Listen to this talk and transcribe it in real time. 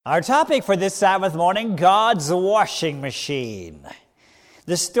Our topic for this Sabbath morning, God's washing machine.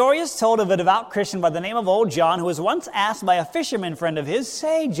 The story is told of a devout Christian by the name of old John, who was once asked by a fisherman friend of his,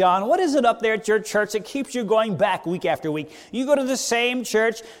 "Say, John, what is it up there at your church that keeps you going back week after week? You go to the same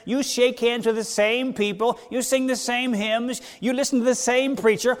church, you shake hands with the same people, you sing the same hymns, you listen to the same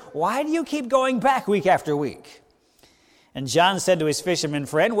preacher. Why do you keep going back week after week?" And John said to his fisherman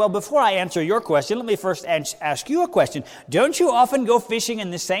friend, "Well, before I answer your question, let me first ask you a question. Don't you often go fishing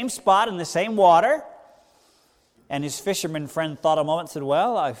in the same spot, in the same water?" And his fisherman friend thought a moment and said,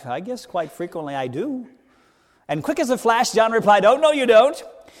 "Well, I guess quite frequently I do." And quick as a flash, John replied, "Oh, no, you don't.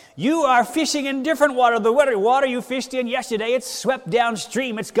 You are fishing in different water. The water you fished in yesterday, it's swept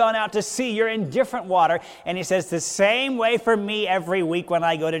downstream. It's gone out to sea. You're in different water." And he says, the same way for me every week when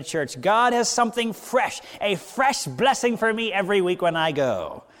I go to church. God has something fresh, a fresh blessing for me every week when I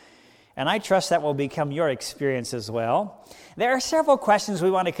go. And I trust that will become your experience as well. There are several questions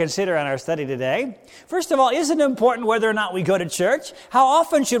we want to consider in our study today. First of all, is it important whether or not we go to church? How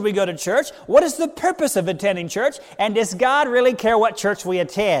often should we go to church? What is the purpose of attending church? And does God really care what church we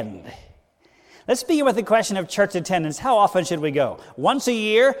attend? Let's begin with the question of church attendance. How often should we go? Once a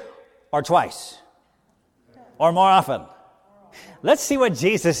year or twice? Or more often? Let's see what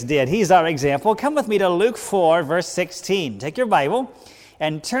Jesus did. He's our example. Come with me to Luke 4, verse 16. Take your Bible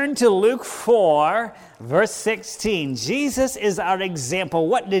and turn to Luke 4, verse 16. Jesus is our example.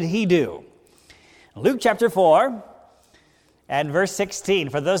 What did he do? Luke chapter 4 and verse 16.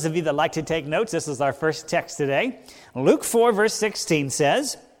 For those of you that like to take notes, this is our first text today. Luke 4, verse 16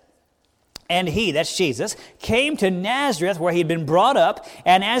 says, "And he," that's Jesus, "came to Nazareth where he'd been brought up,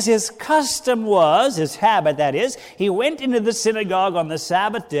 and as his custom was," his habit that is, "he went into the synagogue on the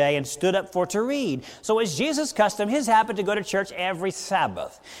Sabbath day and stood up for to read." So it's Jesus' custom, his habit, to go to church every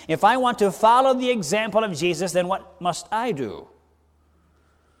Sabbath. If I want to follow the example of Jesus, then what must I do?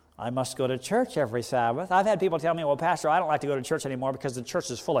 I must go to church every Sabbath. I've had people tell me, "Well, Pastor, I don't like to go to church anymore because the church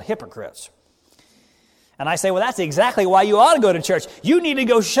is full of hypocrites." And I say, well, that's exactly why you ought to go to church. You need to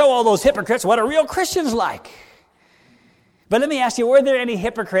go show all those hypocrites what a real Christian's like. But let me ask you, were there any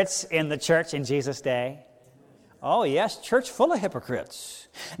hypocrites in the church in Jesus' day? Oh, yes, church full of hypocrites.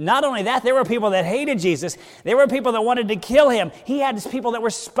 Not only that, there were people that hated Jesus. There were people that wanted to kill him. He had people that were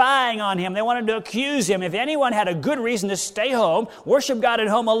spying on him. They wanted to accuse him. If anyone had a good reason to stay home, worship God at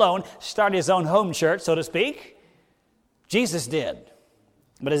home alone, start his own home church, so to speak, Jesus did.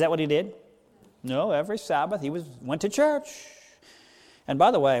 But is that what he did? No, every Sabbath he went to church. And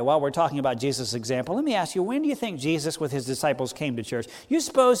by the way, while we're talking about Jesus' example, let me ask you, when do you think Jesus with his disciples came to church? You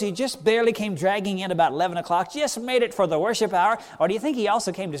suppose he just barely came dragging in about 11 o'clock, just made it for the worship hour? Or do you think he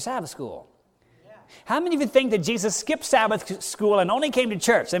also came to Sabbath school? Yeah. How many of you think that Jesus skipped Sabbath school and only came to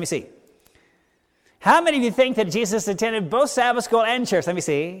church? Let me see. How many of you think that Jesus attended both Sabbath school and church? Let me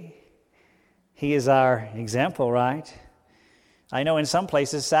see. He is our example, right? I know in some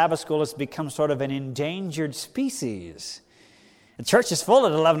places Sabbath school has become sort of an endangered species. The church is full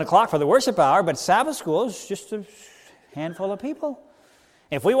at 11 o'clock for the worship hour, but Sabbath school is just a handful of people.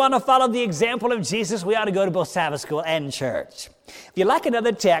 If we want to follow the example of Jesus, we ought to go to both Sabbath school and church. If you like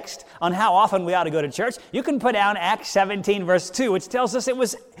another text on how often we ought to go to church, you can put down Acts 17, verse 2, which tells us it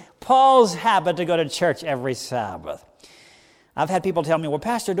was Paul's habit to go to church every Sabbath. I've had people tell me, "Well,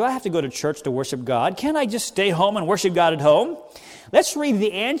 Pastor, do I have to go to church to worship God? Can't I just stay home and worship God at home?" Let's read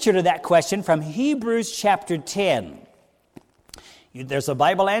the answer to that question from Hebrews chapter 10. There's a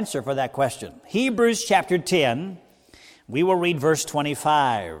Bible answer for that question. Hebrews chapter 10, we will read verse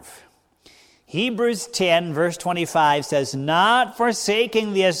 25. Hebrews 10, verse 25 says, "Not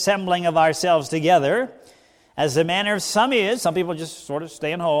forsaking the assembling of ourselves together, as the manner of some is," some people just sort of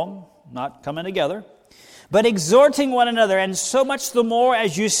staying home, not coming together, "but exhorting one another, and so much the more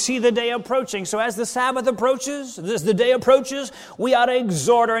as you see the day approaching." So as the Sabbath approaches, as the day approaches, we ought to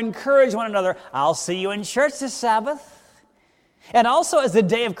exhort or encourage one another. I'll see you in church this Sabbath. And also as the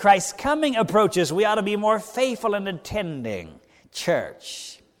day of Christ's coming approaches, we ought to be more faithful in attending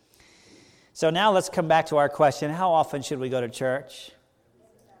church. So now let's come back to our question, how often should we go to church?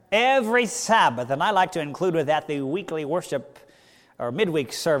 Every Sabbath. And I like to include with that the weekly worship or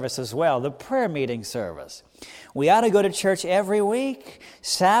midweek service as well, the prayer meeting service. We ought to go to church every week,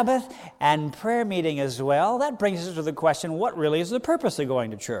 Sabbath and prayer meeting as well. That brings us to the question, what really is the purpose of going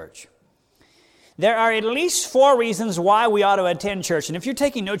to church? There are at least 4 reasons why we ought to attend church. And if you're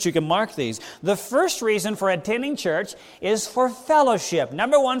taking notes, you can mark these. The first reason for attending church is for fellowship.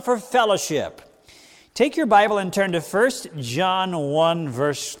 Number 1, for fellowship. Take your Bible and turn to 1 John 1,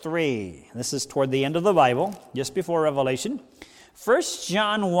 verse 3. This is toward the end of the Bible, just before Revelation. 1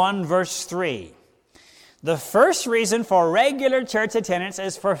 John 1, verse 3. The first reason for regular church attendance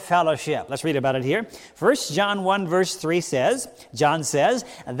is for fellowship. Let's read about it here. 1 John 1 verse 3 says, John says,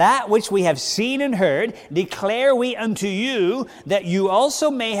 "That which we have seen and heard declare we unto you, that you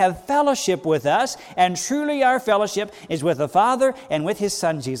also may have fellowship with us. And truly our fellowship is with the Father and with His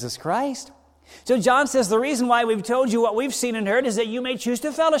Son, Jesus Christ." So John says the reason why we've told you what we've seen and heard is that you may choose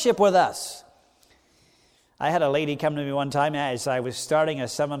to fellowship with us. I had a lady come to me one time as I was starting a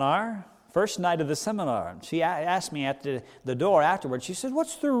seminar. First night of the seminar, she asked me at the door afterwards, she said,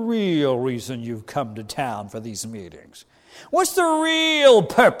 "What's the real reason you've come to town for these meetings? What's the real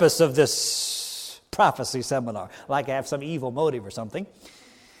purpose of this prophecy seminar?" Like I have some evil motive or something.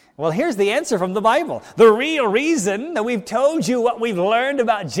 Well, here's the answer from the Bible. The real reason that we've told you what we've learned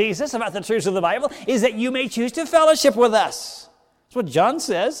about Jesus, about the truths of the Bible, is that you may choose to fellowship with us. That's what John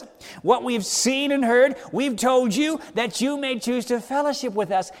says. What we've seen and heard, we've told you that you may choose to fellowship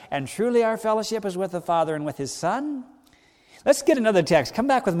with us. And truly our fellowship is with the Father and with His Son. Let's get another text. Come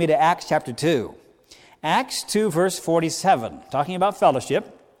back with me to Acts chapter 2. Acts 2 verse 47. Talking about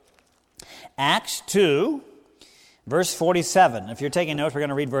fellowship. Acts 2 verse 47. If you're taking notes, we're going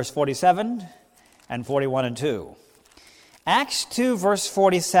to read verse 47 and 41 and 2. Acts 2 verse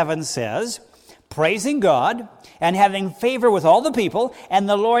 47 says, "Praising God and having favor with all the people, and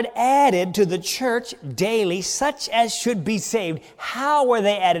the Lord added to the church daily such as should be saved." How were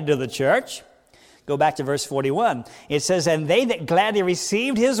they added to the church? Go back to verse 41. It says, "And they that gladly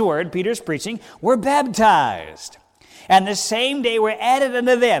received His word," Peter's preaching, "were baptized. And the same day were added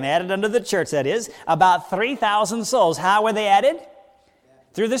unto them," added unto the church, that is, about 3,000 souls. How were they added?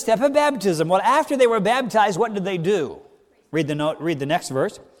 Through the step of baptism. Well, after they were baptized, what did they do? Read the next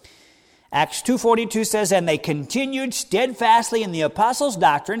verse. Acts 2:42 says, "And they continued steadfastly in the apostles'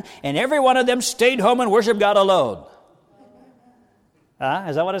 doctrine, and every one of them stayed home and worshiped God alone."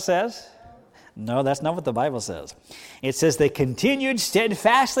 Is that what it says? No, that's not what the Bible says. It says they continued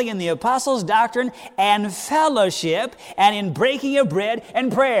steadfastly in the apostles' doctrine and fellowship, and in breaking of bread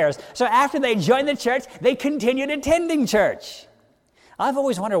and prayers. So after they joined the church, they continued attending church. I've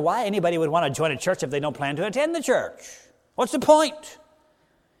always wondered why anybody would want to join a church if they don't plan to attend the church. What's the point?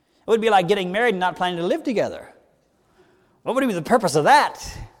 It would be like getting married and not planning to live together. What would be the purpose of that?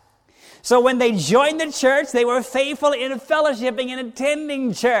 So when they joined the church, they were faithful in fellowshipping and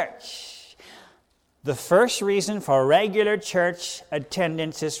attending church. The first reason for regular church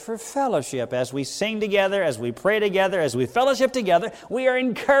attendance is for fellowship. As we sing together, as we pray together, as we fellowship together, we are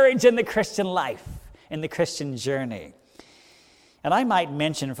encouraged in the Christian life, in the Christian journey. And I might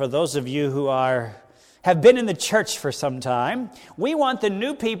mention for those of you who have been in the church for some time, we want the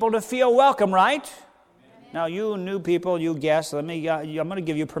new people to feel welcome, right? Amen. Now, you new people, you guests, I'm going to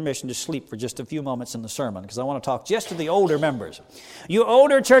give you permission to sleep for just a few moments in the sermon because I want to talk just to the older members. You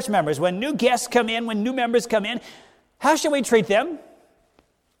older church members, when new guests come in, when new members come in, how should we treat them?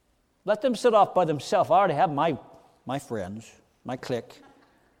 Let them sit off by themselves. I already have my friends, my clique,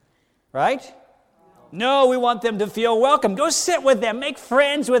 right? No, we want them to feel welcome. Go sit with them. Make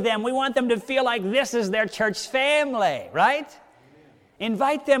friends with them. We want them to feel like this is their church family, right? Amen.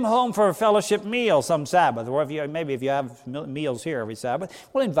 Invite them home for a fellowship meal some Sabbath, or maybe if you have meals here every Sabbath,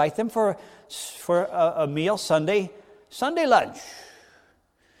 we'll invite them for a meal Sunday lunch.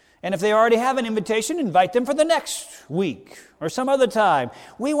 And if they already have an invitation, invite them for the next week or some other time.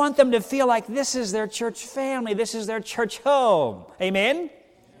 We want them to feel like this is their church family. This is their church home. Amen?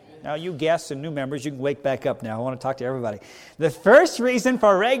 Now, you guests and new members, you can wake back up now. I want to talk to everybody. The first reason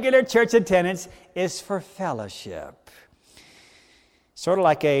for regular church attendance is for fellowship. Sort of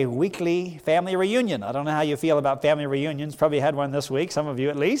like a weekly family reunion. I don't know how you feel about family reunions. Probably had one this week, some of you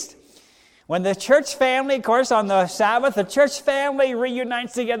at least. When the church family, of course, on the Sabbath, the church family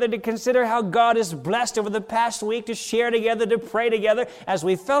reunites together to consider how God has blessed over the past week, to share together, to pray together. As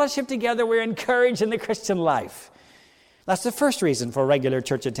we fellowship together, we're encouraged in the Christian life. That's the first reason for regular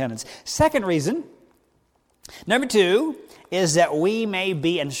church attendance. Second reason, number 2, is that we may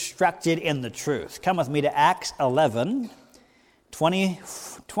be instructed in the truth. Come with me to Acts 11,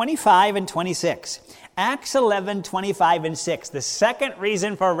 25 and 26. Acts 11, 25 and 6. The second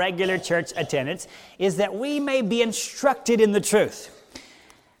reason for regular church attendance is that we may be instructed in the truth.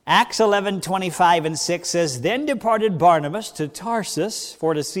 Acts 11, 25 and 6 says, "Then departed Barnabas to Tarsus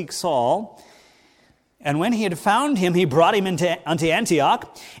for to seek Saul. And when he had found him, he brought him unto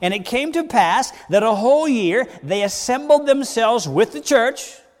Antioch. And it came to pass that a whole year they assembled themselves with the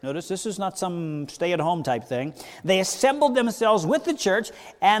church." Notice this is not some stay-at-home type thing. They assembled themselves with the church,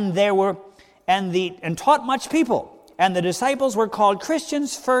 and taught much people. And the disciples were called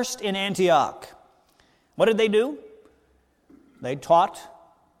Christians first in Antioch. What did they do? They taught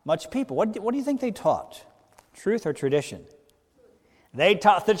much people. What do you think they taught? Truth or tradition? They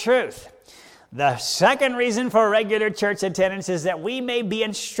taught the truth. The second reason for regular church attendance is that we may be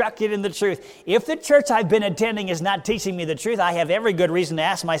instructed in the truth. If the church I've been attending is not teaching me the truth, I have every good reason to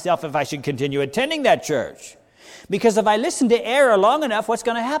ask myself if I should continue attending that church. Because if I listen to error long enough, what's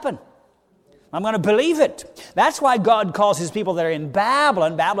going to happen? I'm going to believe it. That's why God calls his people that are in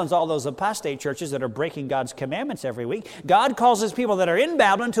Babylon. Babylon's all those apostate churches that are breaking God's commandments every week. God calls his people that are in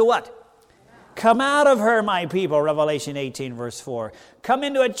Babylon to what? Come out of her, my people, Revelation 18, verse 4. Come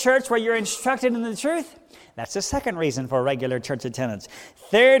into a church where you're instructed in the truth. That's the second reason for regular church attendance.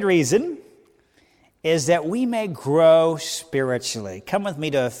 Third reason is that we may grow spiritually. Come with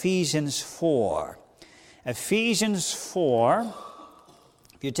me to Ephesians 4. Ephesians 4.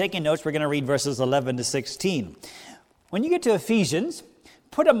 If you're taking notes, we're going to read verses 11 to 16. When you get to Ephesians,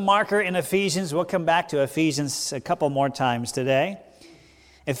 put a marker in Ephesians. We'll come back to Ephesians a couple more times today.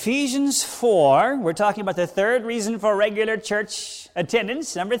 Ephesians 4, we're talking about the third reason for regular church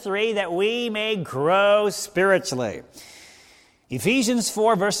attendance. Number 3, that we may grow spiritually. Ephesians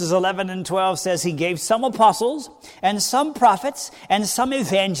 4 verses 11 and 12 says, he gave some apostles and some prophets and some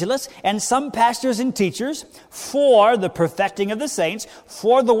evangelists and some pastors and teachers for the perfecting of the saints,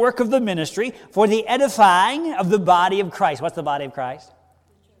 for the work of the ministry, for the edifying of the body of Christ. What's the body of Christ?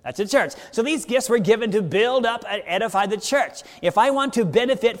 That's the church. So these gifts were given to build up and edify the church. If I want to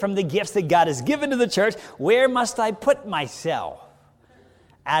benefit from the gifts that God has given to the church, where must I put myself?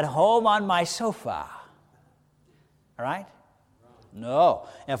 At home on my sofa. All right? No.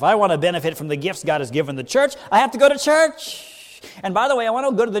 If I want to benefit from the gifts God has given the church, I have to go to church. And by the way, I want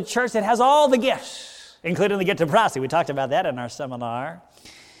to go to the church that has all the gifts, including the gift of prophecy. We talked about that in our seminar.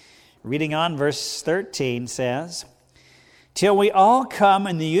 Reading on, verse 13 says, till we all come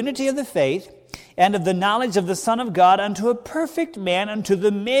in the unity of the faith and of the knowledge of the Son of God unto a perfect man, unto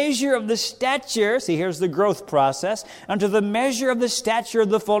the measure of the stature, see here's the growth process, unto the measure of the stature of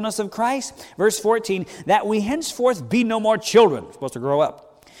the fullness of Christ. Verse 14, that we henceforth be no more children, we're supposed to grow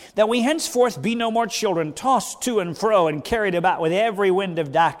up, that we henceforth be no more children, tossed to and fro and carried about with every wind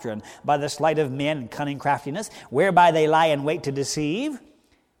of doctrine by the sleight of men and cunning craftiness, whereby they lie in wait to deceive.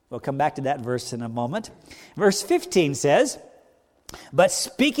 We'll come back to that verse in a moment. Verse 15 says, but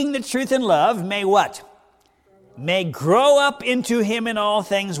speaking the truth in love may what? May grow up into him in all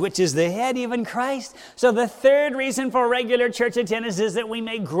things, which is the head, even Christ. So the third reason for regular church attendance is that we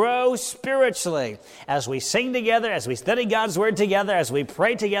may grow spiritually. As we sing together, as we study God's word together, as we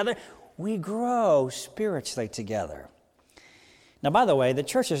pray together, we grow spiritually together. Now, by the way, the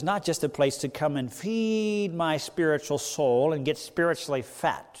church is not just a place to come and feed my spiritual soul and get spiritually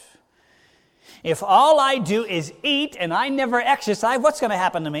fat. If all I do is eat and I never exercise, what's going to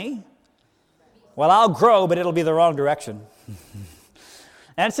happen to me? Well, I'll grow, but it'll be the wrong direction.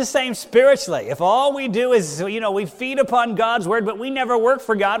 And it's the same spiritually. If all we do is, we feed upon God's word, but we never work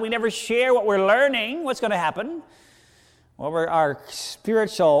for God, we never share what we're learning, what's going to happen? Well, our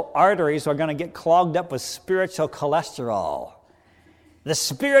spiritual arteries are going to get clogged up with spiritual cholesterol. The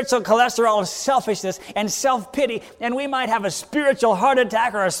spiritual cholesterol is selfishness and self-pity, and we might have a spiritual heart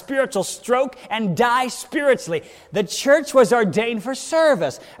attack or a spiritual stroke and die spiritually. The church was ordained for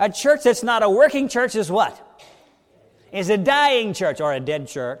service. A church that's not a working church is what? Is a dying church or a dead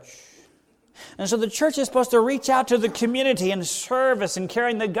church. And so the church is supposed to reach out to the community in service and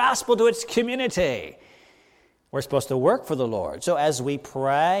carrying the gospel to its community. We're supposed to work for the Lord. So as we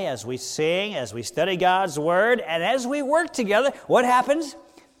pray, as we sing, as we study God's word, and as we work together, what happens?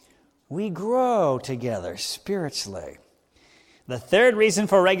 We grow together spiritually. The third reason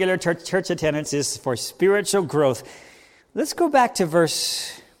for regular church attendance is for spiritual growth. Let's go back to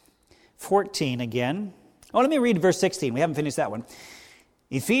verse 14 again. Let me read verse 16. We haven't finished that one.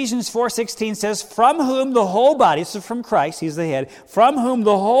 Ephesians 4:16 says, from whom the whole body, so from Christ, he's the head, from whom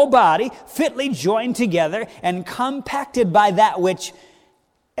the whole body fitly joined together and compacted by that which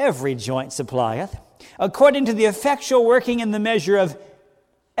every joint supplieth, according to the effectual working in the measure of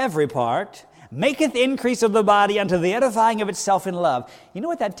every part, maketh increase of the body unto the edifying of itself in love. You know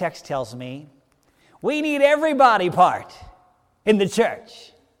what that text tells me? We need every body part in the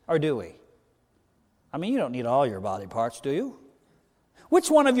church, or do we? I mean, you don't need all your body parts, do you? Which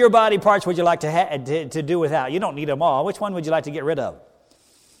one of your body parts would you like to do without? You don't need them all. Which one would you like to get rid of?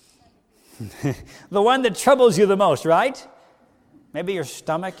 The one that troubles you the most, right? Maybe your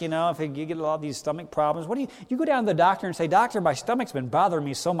stomach, if you get a lot of these stomach problems. You go down to the doctor and say, doctor, my stomach's been bothering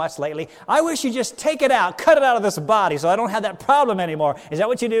me so much lately. I wish you just take it out, cut it out of this body so I don't have that problem anymore. Is that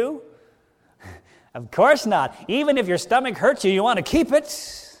what you do? Of course not. Even if your stomach hurts you, you want to keep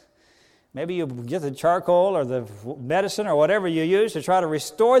it. Maybe you get the charcoal or the medicine or whatever you use to try to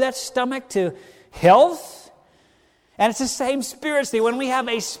restore that stomach to health. And it's the same spiritually. When we have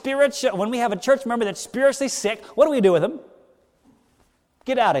a church member that's spiritually sick, what do we do with them?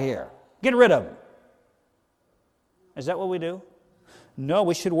 Get out of here. Get rid of them. Is that what we do? No,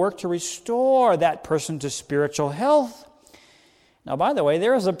 we should work to restore that person to spiritual health. Now, by the way,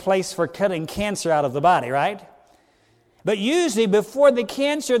 there is a place for cutting cancer out of the body, right? But usually before the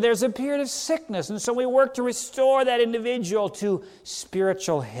cancer, there's a period of sickness. And so we work to restore that individual to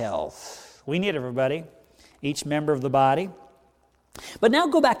spiritual health. We need everybody, each member of the body. But now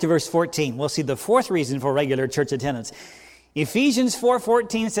go back to verse 14. We'll see the fourth reason for regular church attendance. Ephesians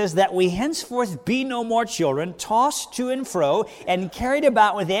 4:14 says that we henceforth be no more children, tossed to and fro, and carried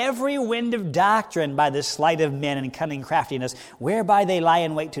about with every wind of doctrine by the sleight of men and cunning craftiness, whereby they lie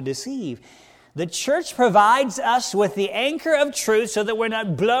in wait to deceive. The church provides us with the anchor of truth so that we're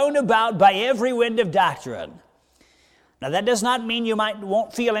not blown about by every wind of doctrine. Now, that does not mean you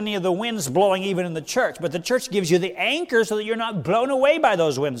won't feel any of the winds blowing even in the church, but the church gives you the anchor so that you're not blown away by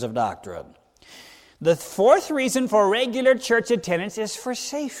those winds of doctrine. The fourth reason for regular church attendance is for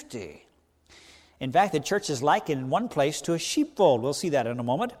safety. In fact, the church is likened in one place to a sheepfold. We'll see that in a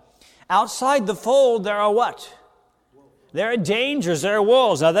moment. Outside the fold, there are what? There are dangers, there are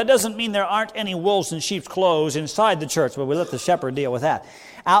wolves. Now, that doesn't mean there aren't any wolves in sheep's clothes inside the church, but we let the shepherd deal with that.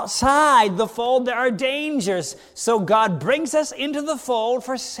 Outside the fold, there are dangers. So God brings us into the fold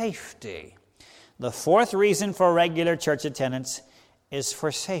for safety. The fourth reason for regular church attendance is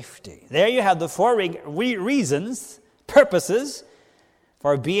for safety. There you have the four reasons, purposes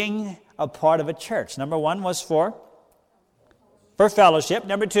for being a part of a church. Number one was for fellowship.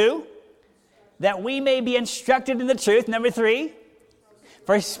 Number two, that we may be instructed in the truth. Number three,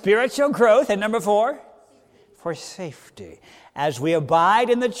 for spiritual growth. And number four, for safety. As we abide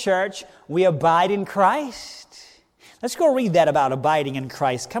in the church, we abide in Christ. Let's go read that about abiding in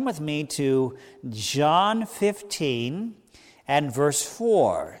Christ. Come with me to John 15 and verse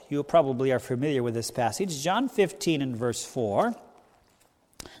 4. You probably are familiar with this passage. John 15 and verse 4.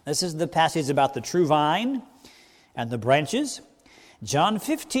 This is the passage about the true vine and the branches. John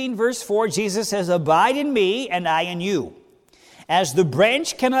 15 verse 4, Jesus says, "Abide in me and I in you. As the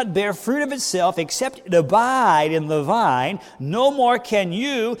branch cannot bear fruit of itself except it abide in the vine, no more can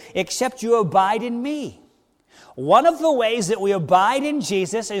you except you abide in me." One of the ways that we abide in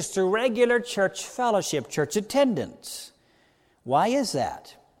Jesus is through regular church fellowship, church attendance. Why is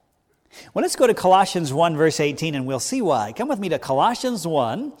that? Well, let's go to Colossians 1, verse 18, and we'll see why. Come with me to Colossians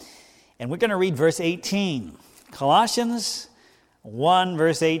 1, and we're going to read verse 18. Colossians 1,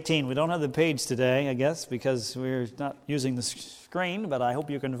 verse 18. We don't have the page today, I guess, because we're not using the screen, but I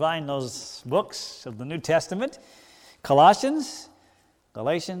hope you can find those books of the New Testament. Colossians,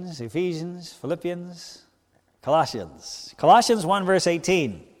 Galatians, Ephesians, Philippians, Colossians. Colossians 1, verse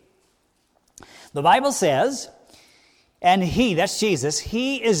 18. The Bible says, "And he," that's Jesus,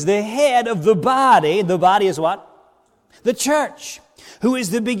 "he is the head of the body." The body is what? The church. "Who is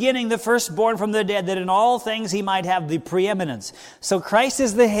the beginning, the firstborn from the dead, that in all things he might have the preeminence." So Christ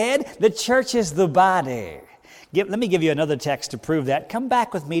is the head, the church is the body. Let me give you another text to prove that. Come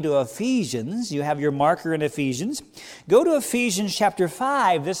back with me to Ephesians. You have your marker in Ephesians. Go to Ephesians chapter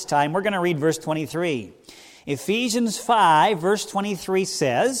 5 this time. We're going to read verse 23. Ephesians 5, verse 23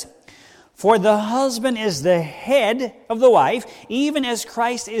 says, "For the husband is the head of the wife, even as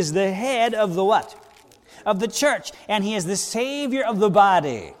Christ is the head of the what? Of the church, and he is the Savior of the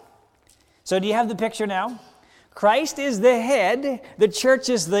body." So do you have the picture now? Christ is the head, the church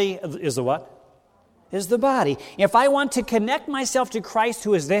is the what? Is the body. If I want to connect myself to Christ,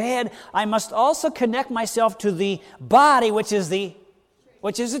 who is the head, I must also connect myself to the body, which is the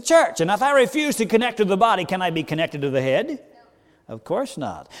church. And if I refuse to connect to the body, can I be connected to the head? Of course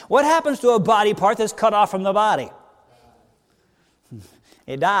not. What happens to a body part that's cut off from the body?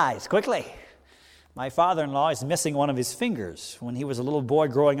 It dies quickly. My father-in-law is missing one of his fingers. When he was a little boy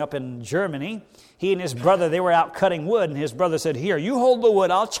growing up in Germany, he and his brother, they were out cutting wood, and his brother said, "Here, you hold the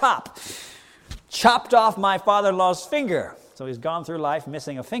wood, I'll chop." Chopped off my father-in-law's finger. So he's gone through life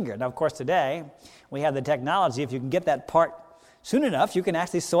missing a finger. Now, of course, today, we have the technology. If you can get that part soon enough, you can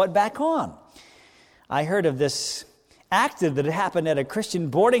actually sew it back on. I heard of this active that had happened at a Christian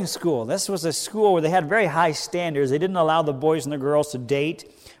boarding school. This was a school where they had very high standards. They didn't allow the boys and the girls to date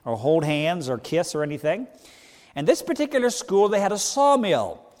or hold hands or kiss or anything. And this particular school, they had a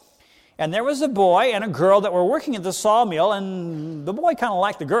sawmill. And there was a boy and a girl that were working at the sawmill, and the boy kind of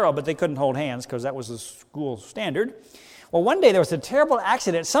liked the girl, but they couldn't hold hands because that was the school standard. Well, one day there was a terrible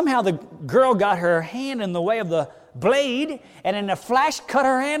accident. Somehow the girl got her hand in the way of the blade, and in a flash cut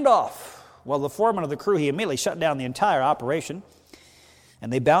her hand off. Well, the foreman of the crew, he immediately shut down the entire operation.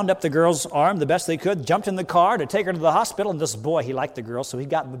 And they bound up the girl's arm the best they could, jumped in the car to take her to the hospital. And this boy, he liked the girl, so he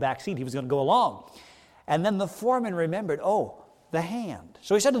got in the back seat. He was going to go along. And then the foreman remembered, the hand.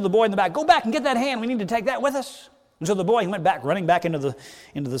 So he said to the boy in the back, go back and get that hand. We need to take that with us. And so the boy, he went back, running back into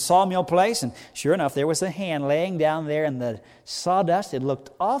the sawmill place. And sure enough, there was a hand laying down there in the sawdust. It looked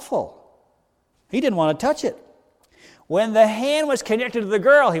awful. He didn't want to touch it. When the hand was connected to the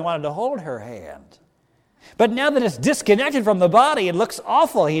girl, he wanted to hold her hand. But now that it's disconnected from the body, it looks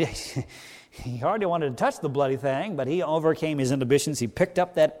awful. He hardly wanted to touch the bloody thing, but he overcame his inhibitions. He picked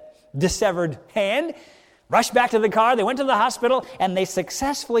up that dissevered hand, rushed back to the car. They went to the hospital, and they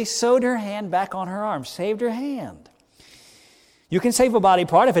successfully sewed her hand back on her arm, saved her hand. You can save a body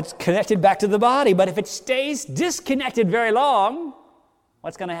part if it's connected back to the body, but if it stays disconnected very long,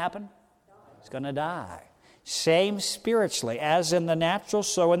 what's going to happen? It's going to die. Same spiritually, as in the natural,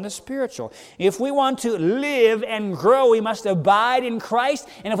 so in the spiritual. If we want to live and grow, we must abide in Christ.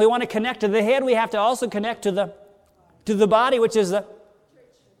 And if we want to connect to the head, we have to also connect to the body, which is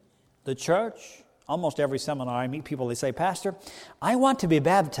the church. Almost every seminar I meet people, they say, Pastor, I want to be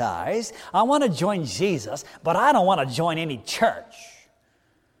baptized. I want to join Jesus, but I don't want to join any church.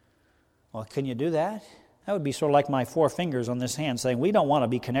 Well, can you do that? That would be sort of like my 4 fingers on this hand saying, we don't want to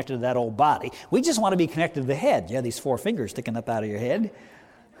be connected to that old body. We just want to be connected to the head. Yeah, these 4 fingers sticking up out of your head.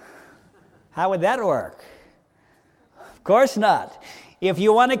 How would that work? Of course not. If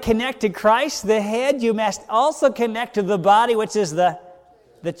you want to connect to Christ, the head, you must also connect to the body, which is the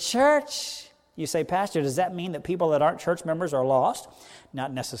church. You say, Pastor, does that mean that people that aren't church members are lost?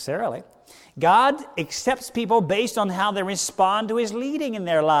 Not necessarily. God accepts people based on how they respond to His leading in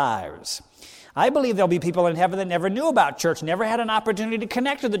their lives. I believe there'll be people in heaven that never knew about church, never had an opportunity to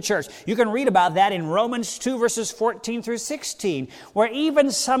connect to the church. You can read about that in Romans 2, verses 14 through 16, where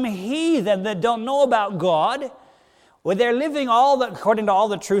even some heathen that don't know about God, where they're living according to all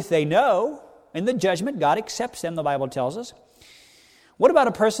the truth they know, in the judgment, God accepts them, the Bible tells us. What about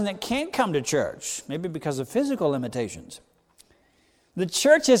a person that can't come to church, maybe because of physical limitations? The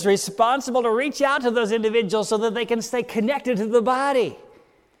church is responsible to reach out to those individuals so that they can stay connected to the body.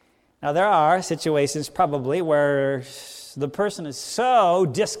 Now, there are situations probably where the person is so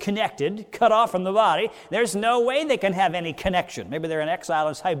disconnected, cut off from the body, there's no way they can have any connection. Maybe they're in exile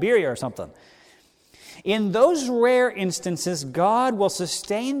in Siberia or something. In those rare instances, God will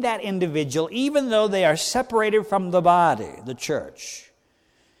sustain that individual even though they are separated from the body, the church.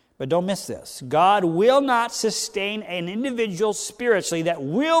 But don't miss this. God will not sustain an individual spiritually that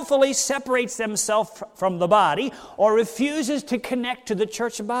willfully separates themselves from the body or refuses to connect to the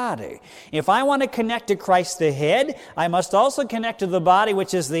church body. If I want to connect to Christ the head, I must also connect to the body,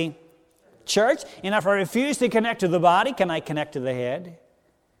 which is the church. And if I refuse to connect to the body, can I connect to the head?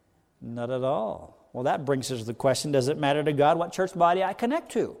 Not at all. Well, that brings us to the question, does it matter to God what church body I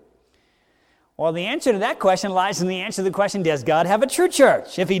connect to? Well, the answer to that question lies in the answer to the question, does God have a true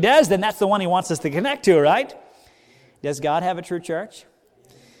church? If He does, then that's the one He wants us to connect to, right? Does God have a true church?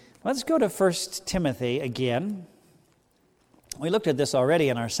 Let's go to 1 Timothy again. We looked at this already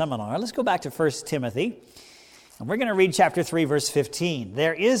in our seminar. Let's go back to 1 Timothy. And we're going to read chapter 3, verse 15.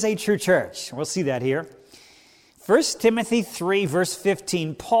 There is a true church. We'll see that here. 1 Timothy 3, verse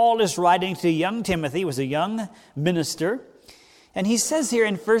 15. Paul is writing to young Timothy. He was a young minister. And he says here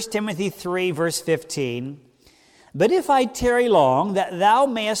in 1 Timothy 3, verse 15, But if I tarry long, that thou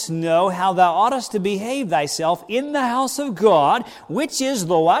mayest know how thou oughtest to behave thyself in the house of God, which is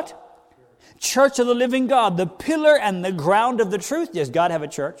the what? Church of the living God, the pillar and the ground of the truth. Does God have a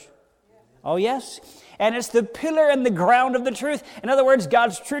church? Oh, yes. And it's the pillar and the ground of the truth. In other words,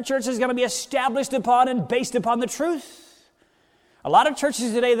 God's true church is going to be established upon and based upon the truth. A lot of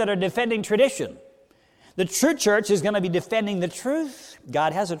churches today that are defending tradition. The true church is going to be defending the truth.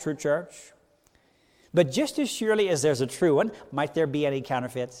 God has a true church. But just as surely as there's a true one, might there be any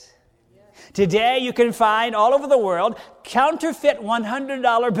counterfeits? Today you can find all over the world counterfeit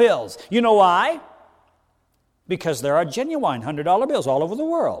 $100 bills. You know why? Because there are genuine $100 bills all over the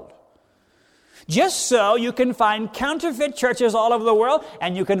world. Just so you can find counterfeit churches all over the world,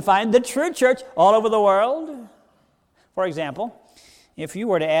 and you can find the true church all over the world. For example, if you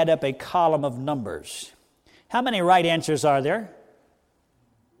were to add up a column of numbers, how many right answers are there?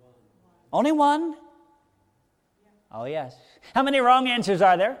 Only one? Oh, yes. How many wrong answers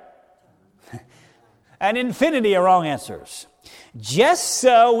are there? An infinity of wrong answers. Just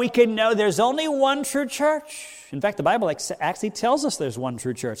so we can know there's only one true church. In fact, the Bible actually tells us there's one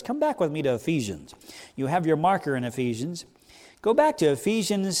true church. Come back with me to Ephesians. You have your marker in Ephesians. Go back to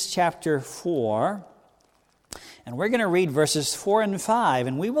Ephesians chapter 4. And we're going to read verses 4 and 5.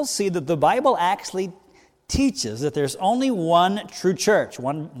 And we will see that the Bible actually teaches that there's only one true church,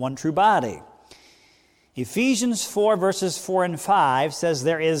 one true body. Ephesians 4 verses 4 and 5 says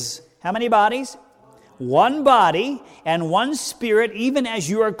there is how many bodies? One body and one Spirit, even as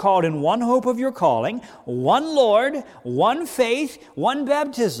you are called in one hope of your calling, one Lord, one faith, one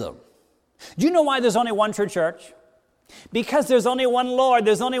baptism. Do you know why there's only one true church? Because there's only one Lord,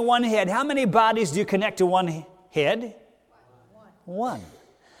 there's only one head. How many bodies do you connect to one head? One.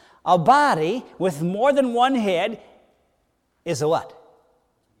 A body with more than one head is a what?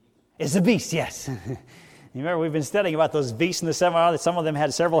 Is a beast, yes. You remember we've been studying about those beasts in the seminar, that some of them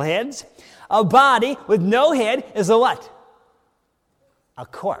had several heads. A body with no head is a what? A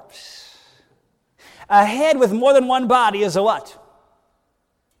corpse. A head with more than one body is a what?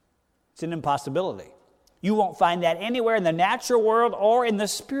 It's an impossibility. You won't find that anywhere in the natural world or in the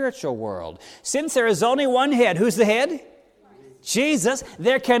spiritual world. Since there is only one head, who's the head? Jesus.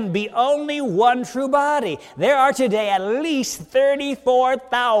 There can be only one true body. There are today at least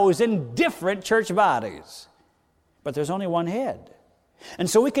 34,000 different church bodies. But there's only one head. And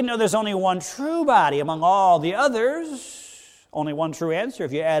so we can know there's only one true body among all the others. Only one true answer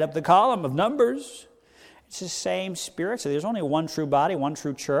if you add up the column of numbers. It's the same Spirit. So there's only one true body, one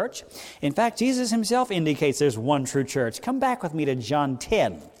true church. In fact, Jesus himself indicates there's one true church. Come back with me to John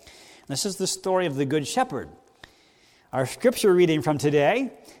 10. This is the story of the Good Shepherd. Our scripture reading from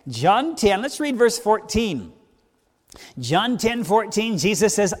today, John 10, let's read verse 14. John 10:14,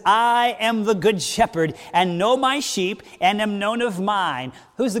 Jesus says, I am the good shepherd and know my sheep and am known of mine.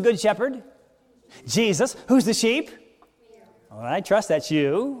 Who's the good shepherd? Jesus. Who's the sheep? Well, I trust that's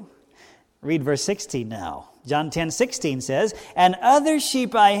you. Read verse 16 now. John 10:16 says, and other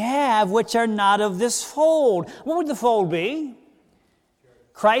sheep I have which are not of this fold. What would the fold be?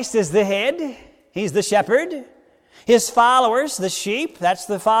 Christ is the head. He's the shepherd. His followers, the sheep, that's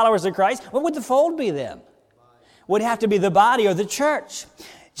the followers of Christ. What would the fold be then? Would have to be the body or the church.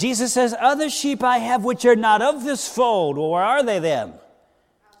 Jesus says, other sheep I have which are not of this fold. Well, where are they then?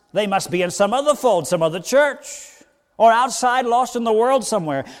 They must be in some other fold, some other church, or outside, lost in the world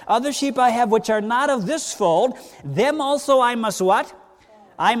somewhere. Other sheep I have which are not of this fold, them also I must what?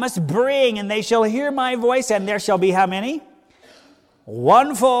 I must bring, and they shall hear my voice, and there shall be how many?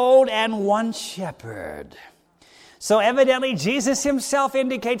 One fold and one shepherd. So evidently, Jesus himself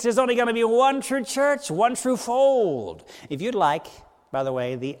indicates there's only going to be one true church, one true fold. If you'd like, by the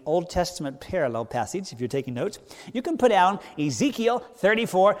way, the Old Testament parallel passage, if you're taking notes, you can put down Ezekiel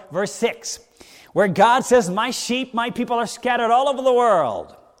 34, verse 6, where God says, my sheep, my people are scattered all over the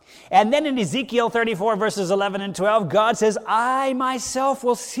world. And then in Ezekiel 34, verses 11 and 12, God says, I myself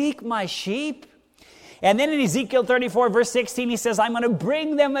will seek my sheep. And then in Ezekiel 34, verse 16, he says, I'm going to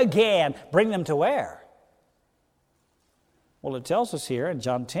bring them again. Bring them to where? Well, it tells us here in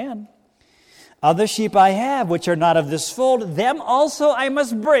John 10, other sheep I have which are not of this fold, them also I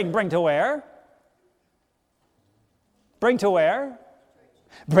must bring. Bring to where? Bring to where?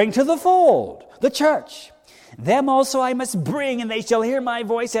 Bring to the fold, the church. Them also I must bring, and they shall hear my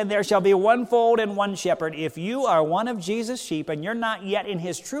voice, and there shall be one fold and one shepherd. If you are one of Jesus' sheep and you're not yet in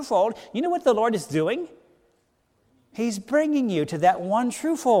his true fold, you know what the Lord is doing? He's bringing you to that one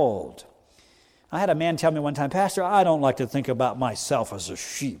true fold. I had a man tell me one time, Pastor, I don't like to think about myself as a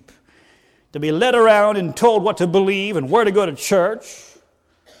sheep. To be led around and told what to believe and where to go to church.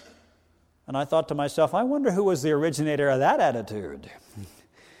 And I thought to myself, I wonder who was the originator of that attitude.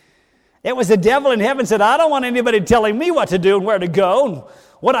 It was the devil in heaven said, I don't want anybody telling me what to do and where to go and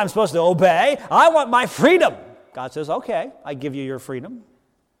what I'm supposed to obey. I want my freedom. God says, okay, I give you your freedom.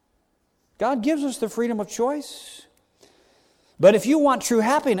 God gives us the freedom of choice. But if you want true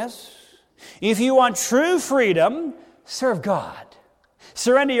happiness, if you want true freedom, serve God.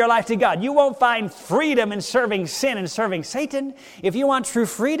 Surrender your life to God. You won't find freedom in serving sin and serving Satan. If you want true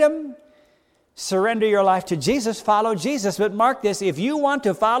freedom, surrender your life to Jesus. Follow Jesus. But mark this, if you want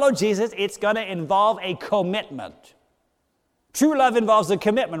to follow Jesus, it's going to involve a commitment. True love involves a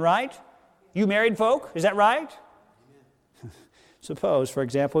commitment, right? You married folk, is that right? Suppose, for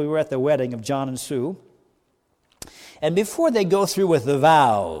example, we were at the wedding of John and Sue. And before they go through with the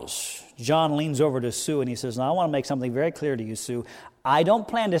vows, John leans over to Sue and he says, now I want to make something very clear to you, Sue. I don't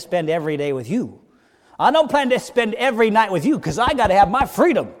plan to spend every day with you. I don't plan to spend every night with you because I got to have my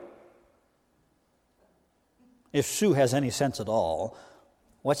freedom. If Sue has any sense at all,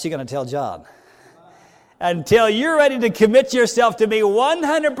 what's she going to tell John? Until you're ready to commit yourself to me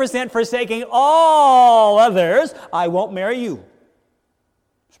 100% forsaking all others, I won't marry you.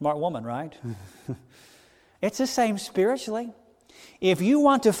 Smart woman, right? It's the same spiritually. If you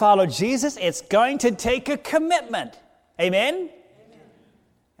want to follow Jesus, it's going to take a commitment. Amen?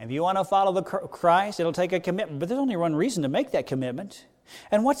 Amen? If you want to follow the Christ, it'll take a commitment. But there's only one reason to make that commitment.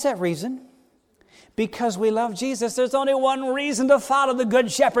 And what's that reason? Because we love Jesus. There's only one reason to follow the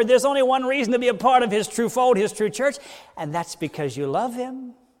Good Shepherd. There's only one reason to be a part of His true fold, His true church, and that's because you love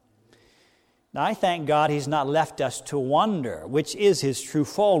Him. Now, I thank God He's not left us to wonder which is His true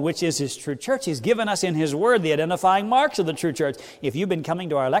fold, which is His true church. He's given us in His Word the identifying marks of the true church. If you've been coming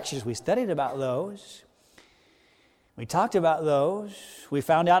to our lectures, we studied about those. We talked about those. We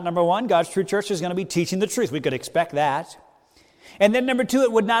found out, number one, God's true church is going to be teaching the truth. We could expect that. And then number two,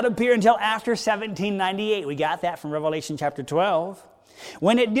 it would not appear until after 1798. We got that from Revelation chapter 12.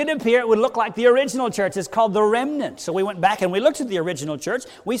 When it did appear, it would look like the original church. It's called the remnant. So we went back and we looked at the original church.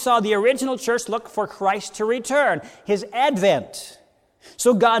 We saw the original church look for Christ to return, His advent.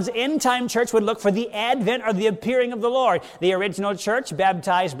 So God's end-time church would look for the advent or the appearing of the Lord. The original church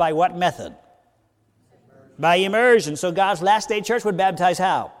baptized by what method? By immersion. So God's last-day church would baptize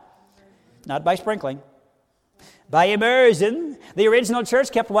how? Not by sprinkling. By immersion. The original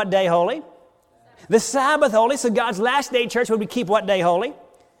church kept what day holy? The Sabbath holy. So God's last-day church would keep what day holy?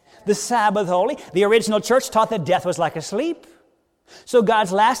 The Sabbath holy. The original church taught that death was like a sleep. So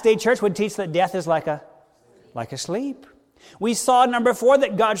God's last-day church would teach that death is like a sleep. We saw, number four,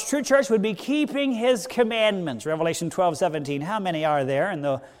 that God's true church would be keeping His commandments. Revelation 12:17. How many are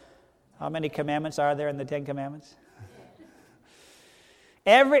there how many commandments are there in the 10 Commandments?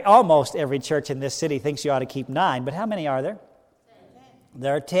 Almost every church in this city thinks you ought to keep 9, but how many are there? 10.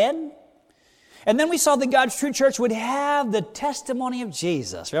 There are 10. And then we saw that God's true church would have the testimony of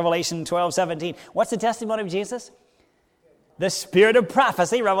Jesus. Revelation 12:17. What's the testimony of Jesus? The spirit of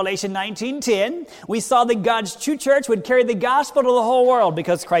prophecy, Revelation 19:10. We saw that God's true church would carry the gospel to the whole world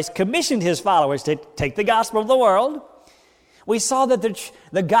because Christ commissioned His followers to take the gospel to the world. We saw that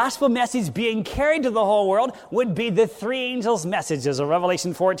the gospel message being carried to the whole world would be the three angels' messages of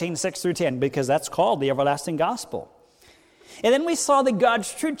Revelation 14:6-10, because that's called the everlasting gospel. And then we saw that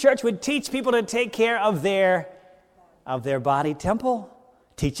God's true church would teach people to take care of their body temple,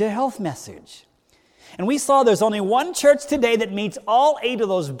 teach a health message. And we saw there's only one church today that meets all 8 of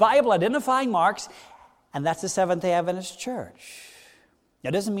those Bible identifying marks, and that's the Seventh-day Adventist church. Now,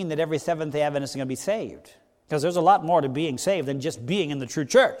 it doesn't mean that every Seventh-day Adventist is going to be saved, because there's a lot more to being saved than just being in the true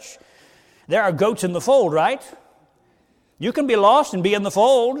church. There are goats in the fold, right? You can be lost and be in the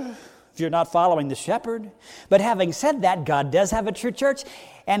fold if you're not following the shepherd. But having said that, God does have a true church.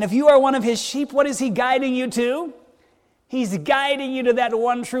 And if you are one of His sheep, what is He guiding you to? He's guiding you to that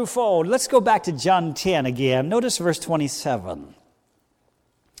one true fold. Let's go back to John 10 again. Notice verse 27.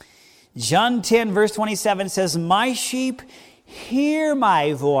 John 10, verse 27 says, "My sheep hear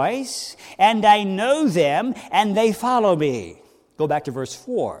my voice, and I know them, and they follow me." Go back to verse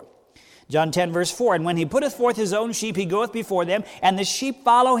 4. John 10, verse 4. "And when He putteth forth His own sheep, He goeth before them, and the sheep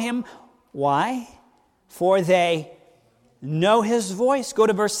follow Him." Why? "For they know His voice." Go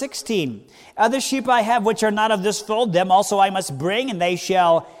to verse 16. "Other sheep I have which are not of this fold, them also I must bring, and they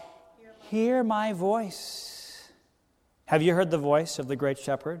shall hear my voice." Have you heard the voice of the great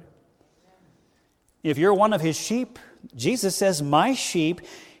shepherd? If you're one of His sheep, Jesus says, "My sheep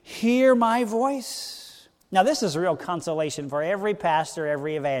hear my voice." Now, this is a real consolation for every pastor,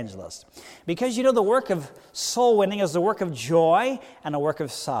 every evangelist. Because, the work of soul winning is the work of joy and a work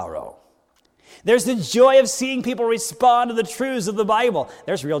of sorrow. There's the joy of seeing people respond to the truths of the Bible.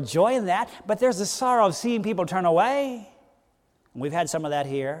 There's real joy in that, but there's the sorrow of seeing people turn away. We've had some of that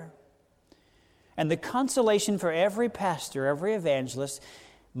here. And the consolation for every pastor, every evangelist,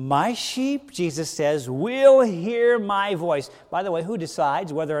 my sheep, Jesus says, will hear my voice. By the way, who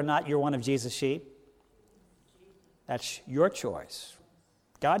decides whether or not you're one of Jesus' sheep? That's your choice.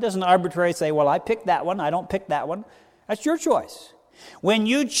 God doesn't arbitrarily say, well, I picked that one, I don't pick that one. That's your choice. When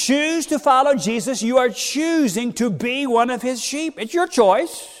you choose to follow Jesus, you are choosing to be one of His sheep. It's your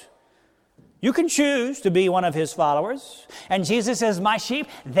choice. You can choose to be one of His followers. And Jesus says, my sheep,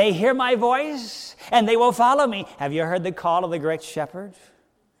 they hear my voice, and they will follow me. Have you heard the call of the great shepherd?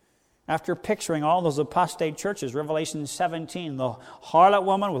 After picturing all those apostate churches, Revelation 17, the harlot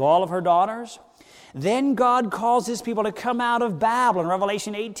woman with all of her daughters, then God calls His people to come out of Babylon.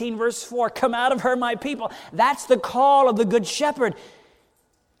 Revelation 18, verse 4, "Come out of her, my people." That's the call of the Good Shepherd.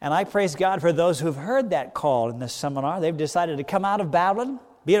 And I praise God for those who've heard that call in this seminar. They've decided to come out of Babylon,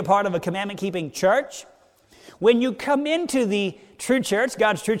 be a part of a commandment-keeping church. When you come into the true church,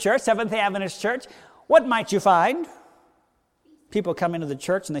 God's true church, Seventh-day Adventist church, what might you find? People come into the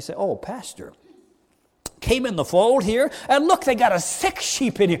church and they say, "Oh, pastor, came in the fold here, and look, they got a sick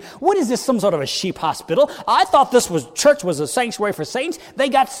sheep in here. What is this, some sort of a sheep hospital? I thought church was a sanctuary for saints. They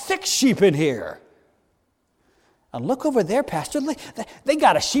got sick sheep in here." And look over there, Pastor. They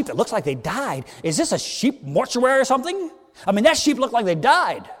got a sheep that looks like they died. Is this a sheep mortuary or something? I mean, that sheep looked like they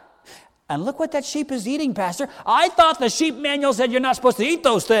died. And look what that sheep is eating, Pastor. I thought the sheep manual said you're not supposed to eat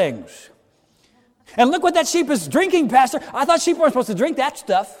those things. And look what that sheep is drinking, Pastor. I thought sheep weren't supposed to drink that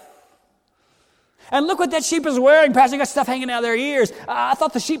stuff. And look what that sheep is wearing, Pastor. They got stuff hanging out of their ears. I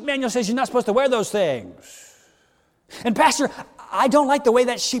thought the sheep manual says you're not supposed to wear those things. And Pastor, I don't like the way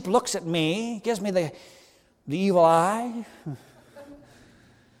that sheep looks at me. It gives me the evil eye.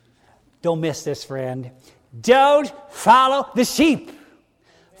 Don't miss this, friend. Don't follow the sheep.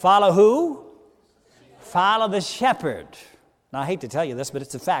 Follow who? Follow the shepherd. Now, I hate to tell you this, but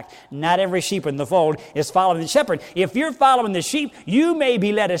it's a fact. Not every sheep in the fold is following the shepherd. If you're following the sheep, you may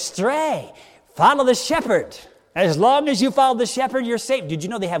be led astray. Follow the shepherd. As long as you follow the shepherd, you're safe. Did you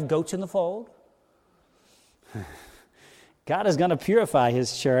know they have goats in the fold? God is going to purify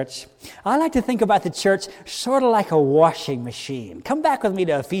His church. I like to think about the church sort of like a washing machine. Come back with me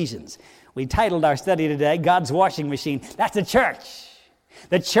to Ephesians. We titled our study today, God's Washing Machine. That's the church.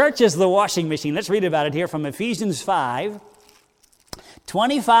 The church is the washing machine. Let's read about it here from Ephesians 5,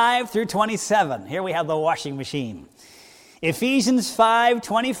 25 through 27. Here we have the washing machine. Ephesians 5,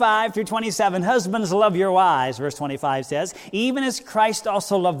 25 through 27. Husbands, love your wives, verse 25 says, even as Christ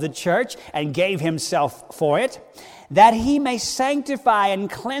also loved the church and gave Himself for it, that He may sanctify and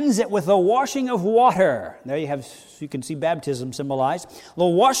cleanse it with the washing of water. There you can see baptism symbolized. The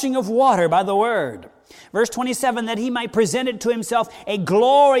washing of water by the word. Verse 27, that He might present it to Himself a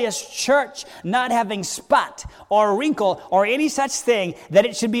glorious church, not having spot or wrinkle or any such thing, that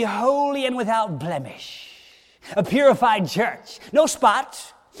it should be holy and without blemish. A purified church. No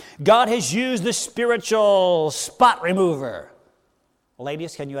spot. God has used the spiritual spot remover.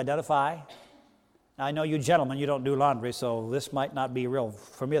 Ladies, can you identify? I know you gentlemen, you don't do laundry, so this might not be real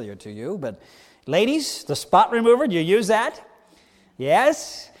familiar to you. But ladies, the spot remover, do you use that?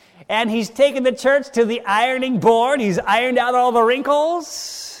 Yes. And He's taken the church to the ironing board. He's ironed out all the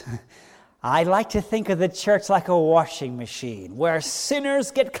wrinkles. I like to think of the church like a washing machine where sinners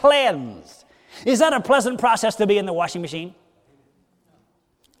get cleansed. Is that a pleasant process to be in the washing machine?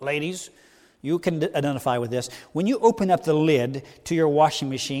 Ladies, you can identify with this. When you open up the lid to your washing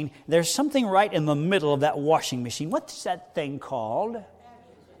machine, there's something right in the middle of that washing machine. What's that thing called?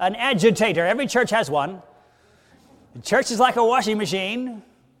 An agitator. Every church has one. The church is like a washing machine.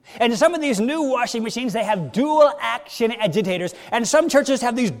 And some of these new washing machines, they have dual action agitators. And some churches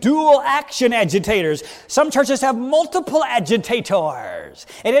have these dual action agitators. Some churches have multiple agitators.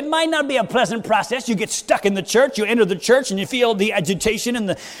 And it might not be a pleasant process. You get stuck in the church. You enter the church and you feel the agitation and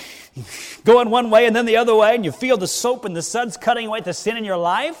the going one way and then the other way. And you feel the soap and the suds cutting away the sin in your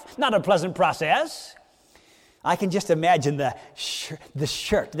life. Not a pleasant process. I can just imagine the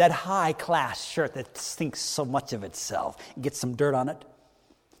shirt, that high-class shirt that thinks so much of itself. Get some dirt on it.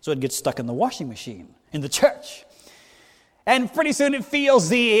 So it gets stuck in the washing machine in the church. And pretty soon it feels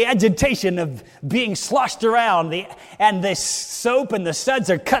the agitation of being sloshed around. And the soap and the suds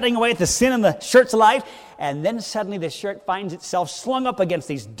are cutting away at the sin in the shirt's life. And then suddenly the shirt finds itself slung up against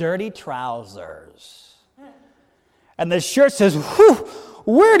these dirty trousers. And the shirt says, "Whew,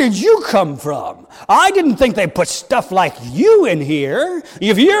 where did you come from? I didn't think they put stuff like you in here.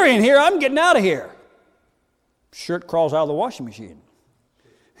 If you're in here, I'm getting out of here." Shirt crawls out of the washing machine.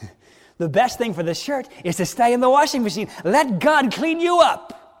 The best thing for the shirt is to stay in the washing machine. Let God clean you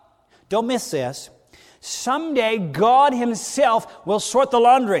up. Don't miss this. Someday God Himself will sort the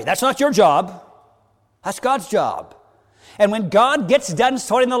laundry. That's not your job. That's God's job. And when God gets done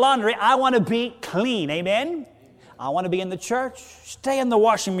sorting the laundry, I want to be clean. Amen? I want to be in the church. Stay in the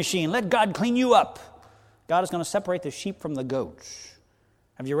washing machine. Let God clean you up. God is going to separate the sheep from the goats.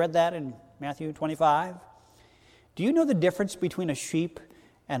 Have you read that in Matthew 25? Do you know the difference between a sheep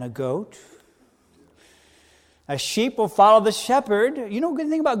and a goat? A sheep will follow the shepherd. You know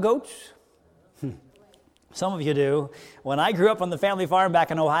anything about goats? Some of you do. When I grew up on the family farm back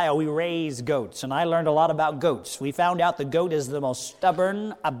in Ohio, we raised goats, and I learned a lot about goats. We found out the goat is the most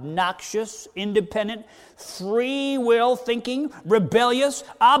stubborn, obnoxious, independent, free will thinking, rebellious,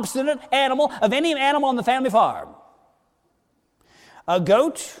 obstinate animal of any animal on the family farm. A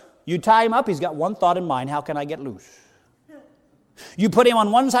goat, you tie him up, he's got one thought in mind: how can I get loose? You put him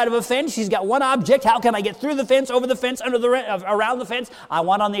on one side of a fence, he's got one object: how can I get through the fence, over the fence, around the fence? I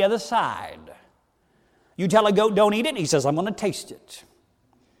want on the other side. You tell a goat, don't eat it, he says, I'm going to taste it.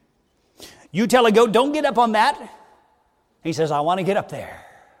 You tell a goat, don't get up on that, he says, I want to get up there.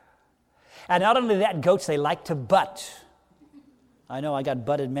 And not only that, goats, they like to butt. I know I got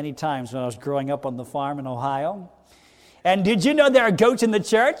butted many times when I was growing up on the farm in Ohio. And did you know there are goats in the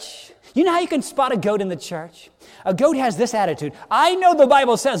church? You know how you can spot a goat in the church? A goat has this attitude. I know the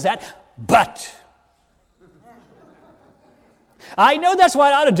Bible says that, but. I know that's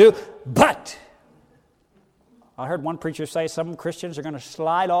what I ought to do, but. I heard one preacher say some Christians are going to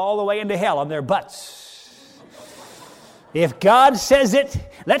slide all the way into hell on their butts. If God says it,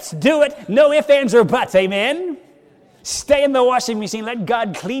 let's do it. No ifs, ands, or buts. Amen? Stay in the washing machine. Let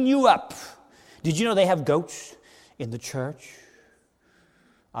God clean you up. Did you know they have goats in the church?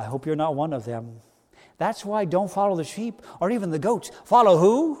 I hope you're not one of them. That's why don't follow the sheep or even the goats. Follow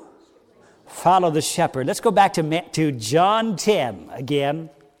who? Follow the shepherd. Let's go back to John 10 again.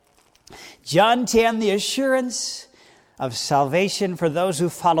 John 10, the assurance of salvation for those who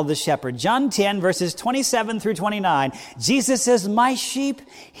follow the shepherd. John 10, verses 27 through 29. Jesus says, my sheep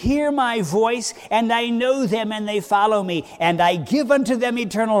hear my voice, and I know them, and they follow me. And I give unto them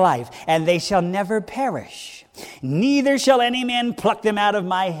eternal life, and they shall never perish. Neither shall any man pluck them out of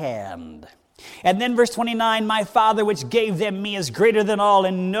my hand. And then verse 29, my Father which gave them me is greater than all,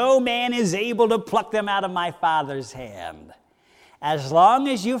 and no man is able to pluck them out of my Father's hand. As long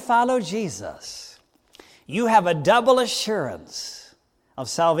as you follow Jesus, you have a double assurance of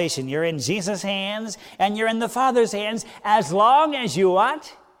salvation. You're in Jesus' hands and you're in the Father's hands as long as you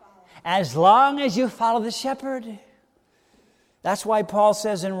what? As long as you follow the shepherd. That's why Paul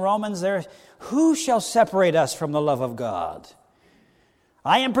says in Romans there, who shall separate us from the love of God?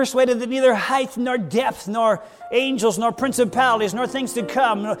 I am persuaded that neither height nor depth nor angels nor principalities nor things to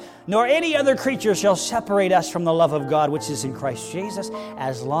come nor any other creature shall separate us from the love of God which is in Christ Jesus.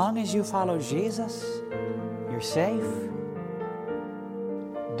 As long as you follow Jesus, you're safe.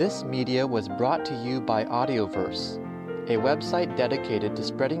 This media was brought to you by Audioverse, a website dedicated to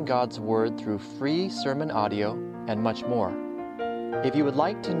spreading God's Word through free sermon audio and much more. If you would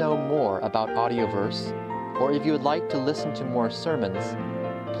like to know more about Audioverse, or if you would like to listen to more sermons,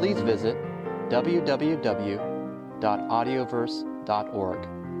 please visit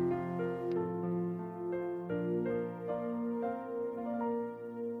www.audioverse.org.